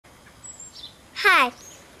Hi.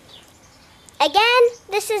 Again,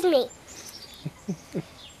 this is me.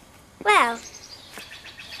 Well,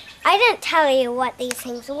 I didn't tell you what these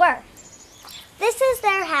things were. This is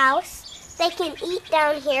their house. They can eat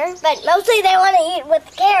down here, but mostly they want to eat with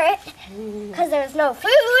the carrot because there's no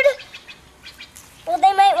food. Well,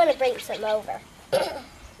 they might want to bring some over.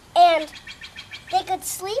 And they could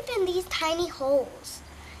sleep in these tiny holes,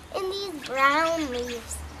 in these brown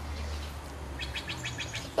leaves.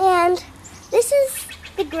 And this is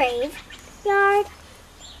the graveyard.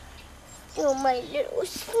 Oh, my little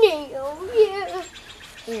snail, yeah.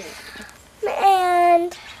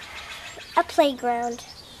 And a playground.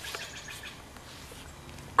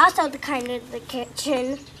 Also the kind of the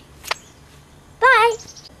kitchen. Bye.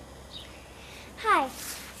 Hi.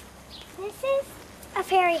 This is a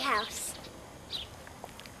fairy house.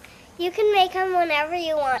 You can make them whenever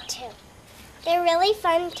you want to. They're really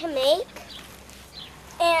fun to make.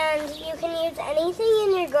 And you can use anything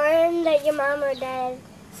in your garden that your mom or dad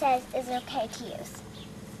says is okay to use.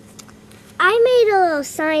 I made a little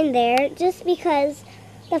sign there just because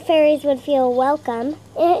the fairies would feel welcome.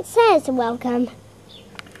 And it says welcome.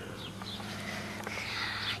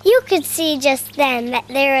 You could see just then that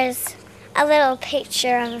there is a little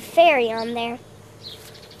picture of a fairy on there.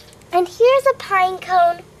 And here's a pine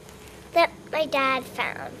cone that my dad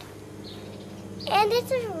found. And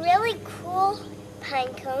it's a really cool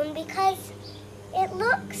pine cone because it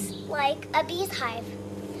looks like a bee's hive.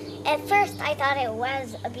 At first I thought it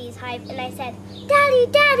was a bee's hive and I said, Daddy,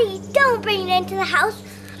 Daddy, don't bring it into the house.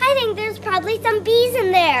 I think there's probably some bees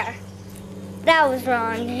in there. That was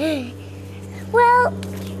wrong. Well,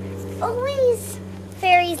 always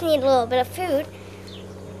fairies need a little bit of food.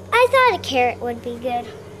 I thought a carrot would be good.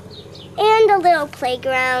 And a little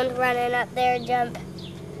playground, running up there, jump,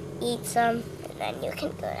 eat some, and then you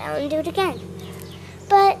can go down and do it again.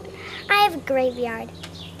 But I have a graveyard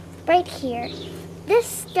right here. This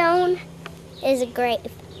stone is a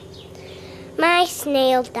grave. My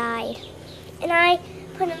snail died, and I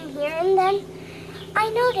put him here, and then I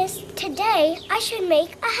noticed today I should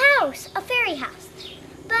make a house, a fairy house.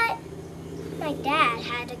 But my dad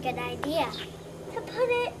had a good idea to put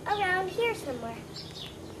it around here somewhere.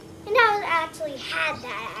 And I actually had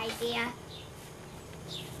that idea,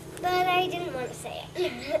 but I didn't want to say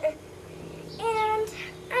it. And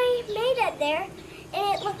I made it there,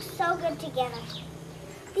 and it looks so good together.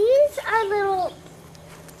 These are little,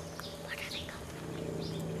 what are they called?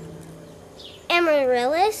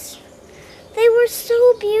 Amaryllis. They were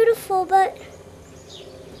so beautiful, but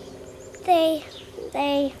they're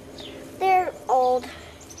old.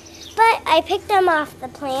 But I picked them off the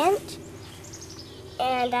plant,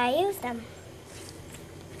 and I used them.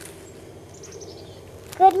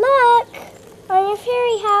 Good luck on your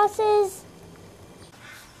fairy houses.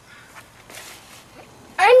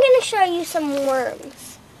 I'm going to show you some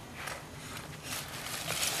worms.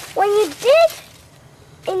 When you dig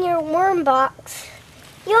in your worm box,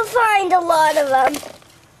 you'll find a lot of them.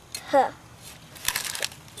 Huh.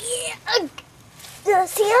 Yeah.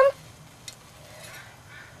 See them?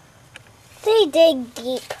 They dig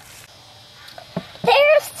deep.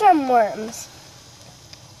 There's some worms.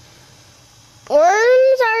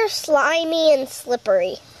 Worms are slimy and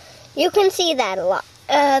slippery. You can see that a lot.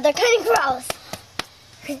 They're kind of gross.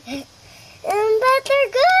 But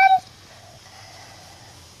they're good.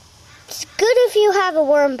 It's good if you have a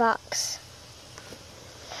worm box.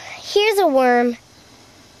 Here's a worm.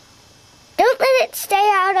 Don't let it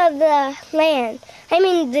stay out of the land. I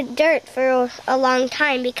mean the dirt for a long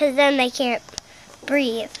time because then they can't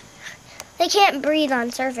breathe. They can't breathe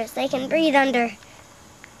on surface. They can breathe under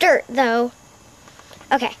dirt though.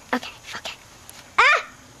 Okay. Ah!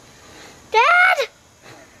 Dad!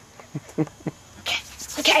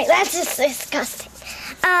 Okay, that's just disgusting.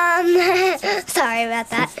 Sorry about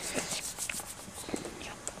that.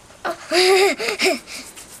 Oh.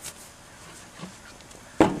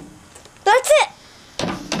 That's it.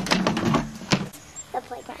 The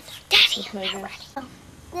playground. Daddy, I'm not ready. Oh,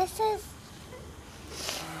 this is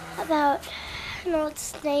about an old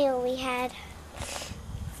snail we had,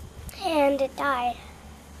 and it died.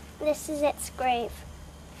 This is its grave.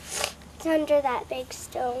 It's under that big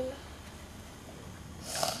stone.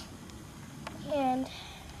 And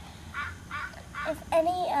if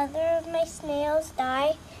any other of my snails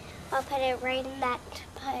die, I'll put it right in that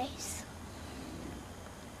place.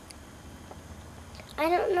 I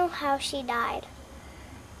don't know how she died.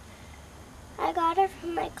 I got her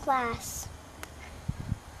from my class.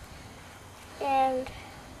 And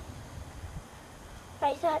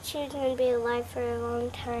I thought she was going to be alive for a long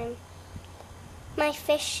time. My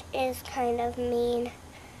fish is kind of mean,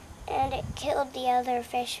 and it killed the other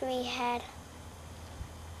fish we had.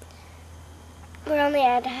 We only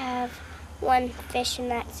had to have one fish in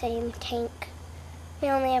that same tank. We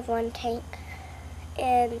only have one tank.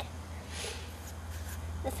 And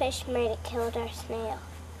the fish might have killed our snail.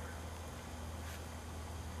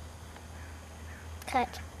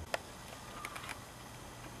 Cut.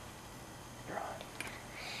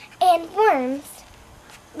 And worms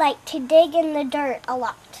like to dig in the dirt a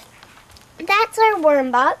lot. That's our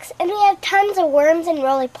worm box, and we have tons of worms and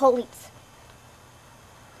roly-polies.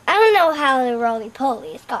 I don't know how the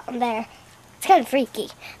roly-polies got in there. It's kind of freaky.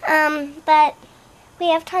 But we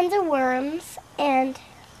have tons of worms, and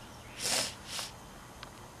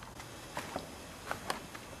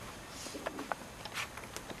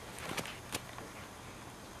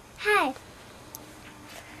hi.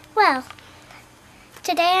 Well,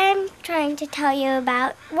 today I'm trying to tell you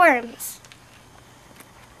about worms.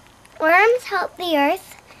 Worms help the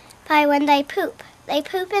earth by when they poop. They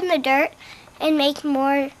poop in the dirt and make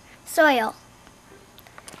more soil.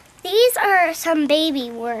 These are some baby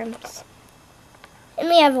worms. And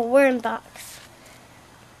we have a worm box.